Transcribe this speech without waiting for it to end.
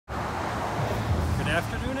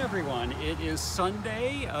Afternoon, everyone. It is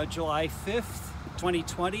Sunday, July 5th,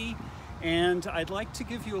 2020, and I'd like to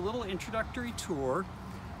give you a little introductory tour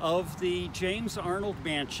of the James Arnold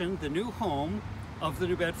Mansion, the new home of the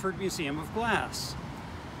New Bedford Museum of Glass.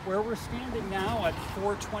 Where we're standing now at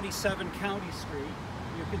 427 County Street,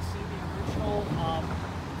 you can see the original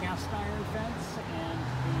cast iron fence and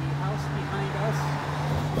the house behind us.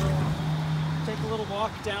 We'll take a little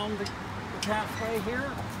walk down the pathway here,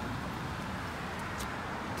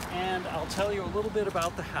 and I'll tell you a little bit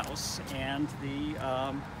about the house and the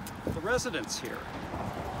residents here.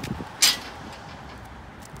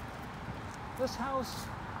 This house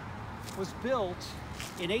was built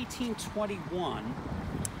in 1821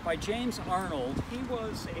 by James Arnold. He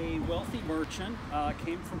was a wealthy merchant,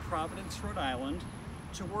 came from Providence, Rhode Island,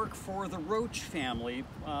 to work for the Roach family.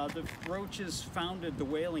 The Roaches founded the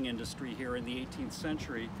whaling industry here in the 18th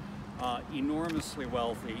century, enormously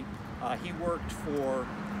wealthy. He worked for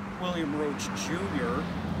William Roach Jr.,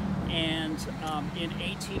 and in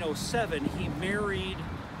 1807 he married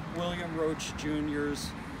William Roach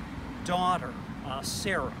Jr.'s daughter,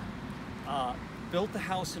 Sarah. Built the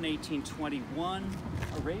house in 1821,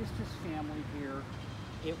 raised his family here.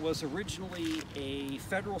 It was originally a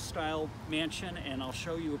federal-style mansion, and I'll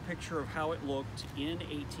show you a picture of how it looked in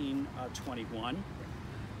 1821.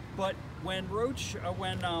 But when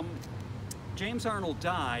James Arnold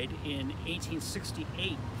died in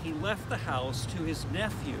 1868, he left the house to his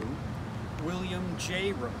nephew, William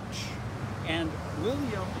J. Roach. And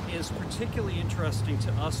William is particularly interesting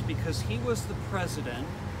to us because he was the president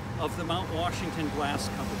of the Mount Washington Glass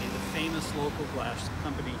Company, the famous local glass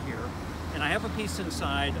company here. And I have a piece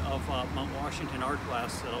inside of Mount Washington art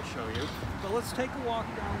glass that I'll show you. But let's take a walk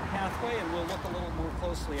down the pathway and we'll look a little more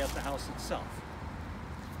closely at the house itself.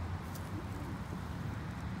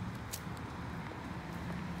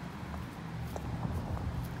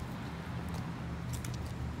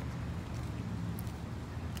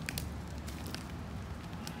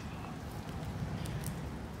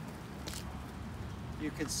 You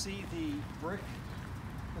can see the brick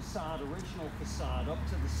facade, original facade, up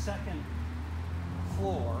to the second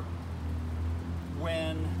floor.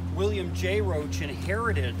 When William J. Roach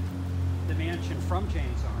inherited the mansion from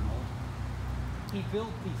James Arnold, he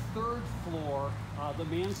built the third floor, the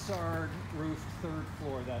mansard roof third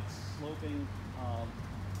floor, that sloping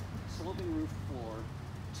roof floor,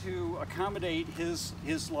 to accommodate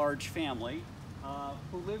his large family,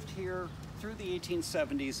 who lived here through the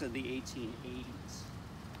 1870s and the 1880s.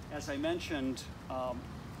 As I mentioned,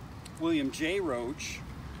 William J. Roach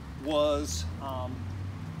was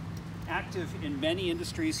active in many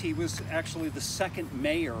industries. He was actually the second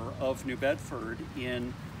mayor of New Bedford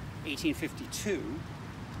in 1852.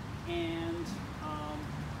 And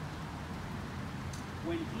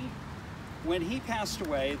when he passed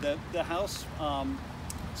away, the house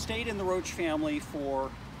stayed in the Roach family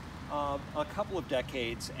for a couple of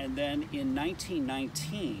decades, and then in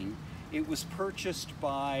 1919, it was purchased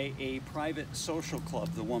by a private social club,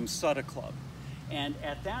 the Wamsutta Club. And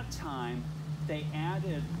at that time, they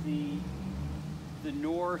added the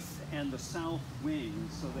north and the south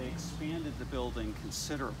wings, so they expanded the building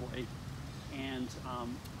considerably. And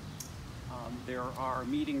there are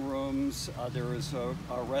meeting rooms, there is a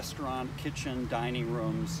restaurant, kitchen, dining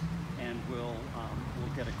rooms, and we'll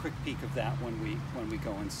get a quick peek of that when we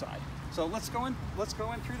go inside. So let's go in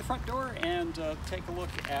through the front door and take a look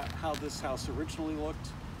at how this house originally looked,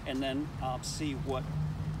 and then see what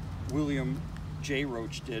William J.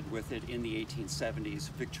 Roach did with it in the 1870s,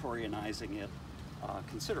 Victorianizing it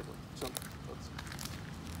considerably. So let's.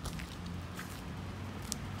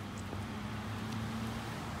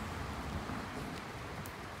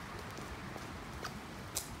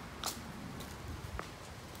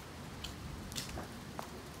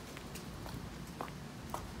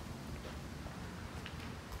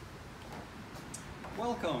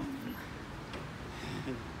 Welcome.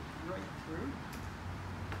 Right through.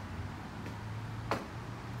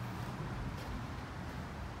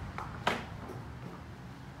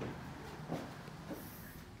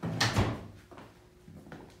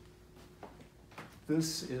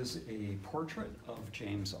 This is a portrait of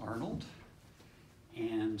James Arnold,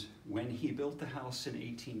 and when he built the house in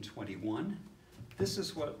 1821, this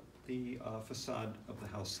is what the facade of the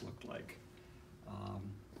house looked like.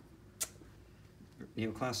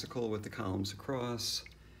 Neoclassical with the columns across.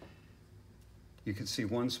 You can see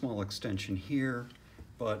one small extension here,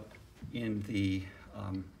 but in the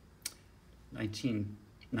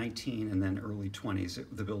 1919 and then early 20s,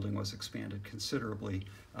 the building was expanded considerably.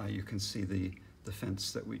 You can see the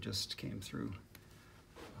fence that we just came through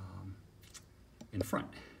in front.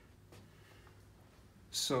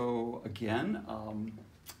 So again,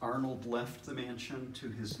 Arnold left the mansion to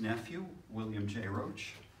his nephew, William J.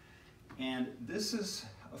 Roach. And this is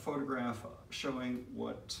a photograph showing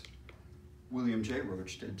what William J.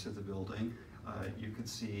 Roach did to the building. You can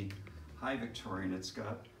see High Victorian. It's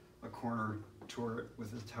got a corner turret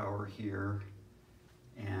with a tower here,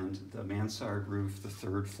 and the mansard roof, the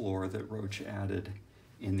third floor that Roach added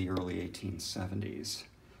in the early 1870s.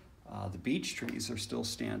 The beech trees are still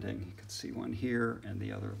standing. You can see one here and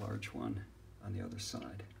the other large one on the other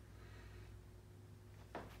side.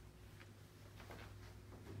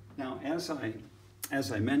 Now, as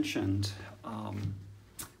I mentioned,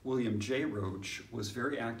 William J. Roach was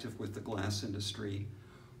very active with the glass industry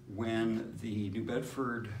when the New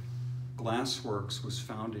Bedford Glass Works was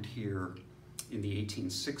founded here in the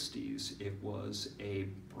 1860s. It was a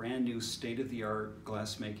brand new state-of-the-art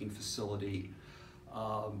glassmaking facility.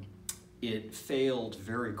 It failed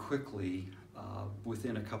very quickly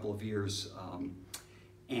within a couple of years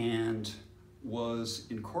and was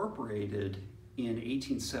incorporated in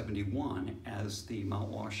 1871 as the Mount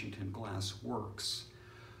Washington Glass Works.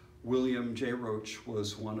 William J. Roach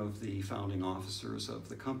was one of the founding officers of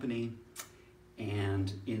the company,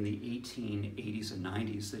 and in the 1880s and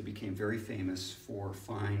 90s they became very famous for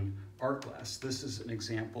fine art glass. This is an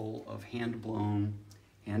example of hand-blown,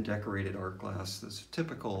 hand-decorated art glass that's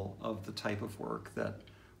typical of the type of work that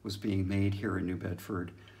was being made here in New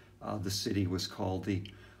Bedford. The city was called the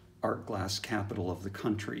art glass capital of the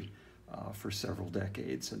country for several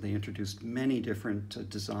decades, and they introduced many different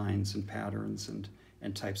designs and patterns and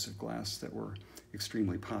types of glass that were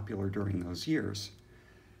extremely popular during those years.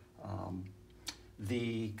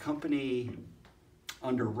 The company,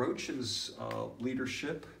 under Roach's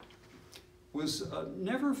leadership, was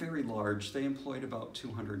never very large. They employed about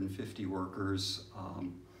 250 workers.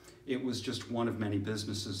 It was just one of many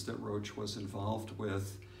businesses that Roach was involved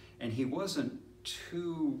with, and he wasn't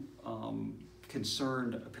too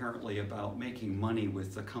concerned, apparently, about making money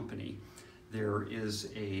with the company. There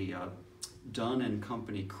is a Dunn and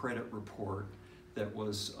Company credit report that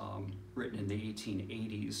was written in the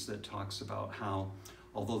 1880s that talks about how,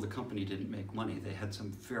 although the company didn't make money, they had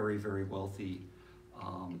some very, very wealthy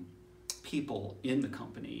people in the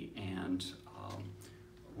company. And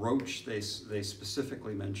Roach, they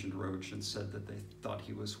specifically mentioned Roach and said that they thought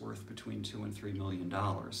he was worth between $2 and $3 million.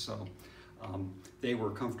 So they were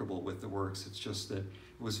comfortable with the works. It's just that it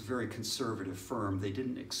was a very conservative firm. They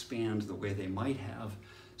didn't expand the way they might have,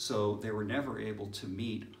 so they were never able to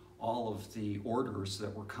meet all of the orders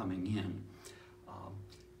that were coming in.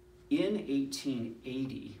 In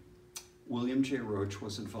 1880, William J. Roach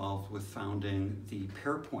was involved with founding the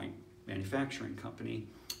Pearpoint Manufacturing Company,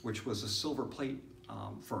 which was a silver plate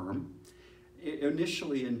firm. It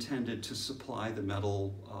initially intended to supply the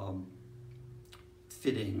metal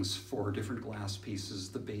fittings for different glass pieces,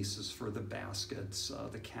 the bases for the baskets,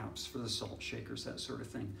 the caps for the salt shakers, that sort of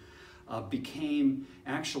thing. Became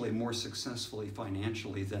actually more successfully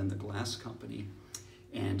financially than the glass company.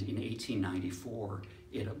 And in 1894,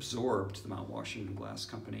 it absorbed the Mount Washington Glass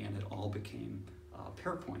Company, and it all became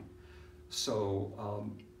Pearpoint.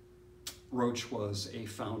 So Roach was a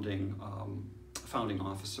founding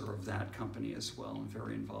officer of that company as well, and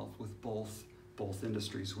very involved with both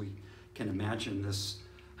industries. We can imagine this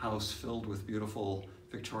house filled with beautiful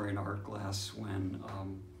Victorian art glass when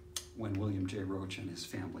William J. Roach and his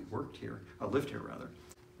family lived here.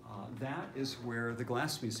 That is where the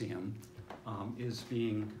Glass Museum is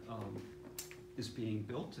being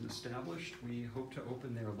built and established. We hope to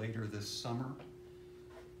open there later this summer,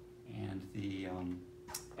 and the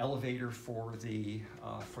elevator for the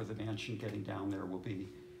mansion getting down there will be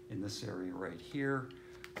in this area right here.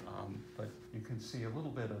 But you can see a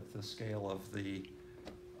little bit of the scale of the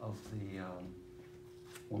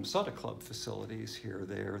Wamsutta Club facilities here.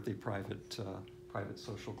 They're the private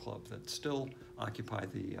social club that still occupy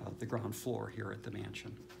the ground floor here at the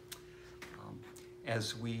mansion.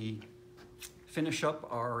 As we finish up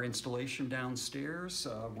our installation downstairs,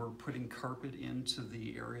 we're putting carpet into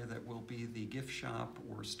the area that will be the gift shop.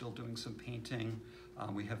 We're still doing some painting.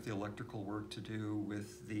 We have the electrical work to do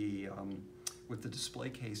with the display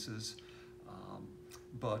cases.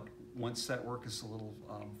 But once that work is a little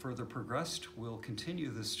further progressed, we'll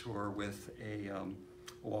continue this tour with a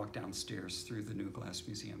walk downstairs through the new Glass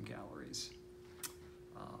Museum galleries.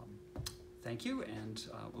 Thank you, and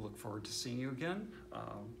we'll look forward to seeing you again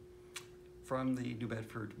from the New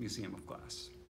Bedford Museum of Glass.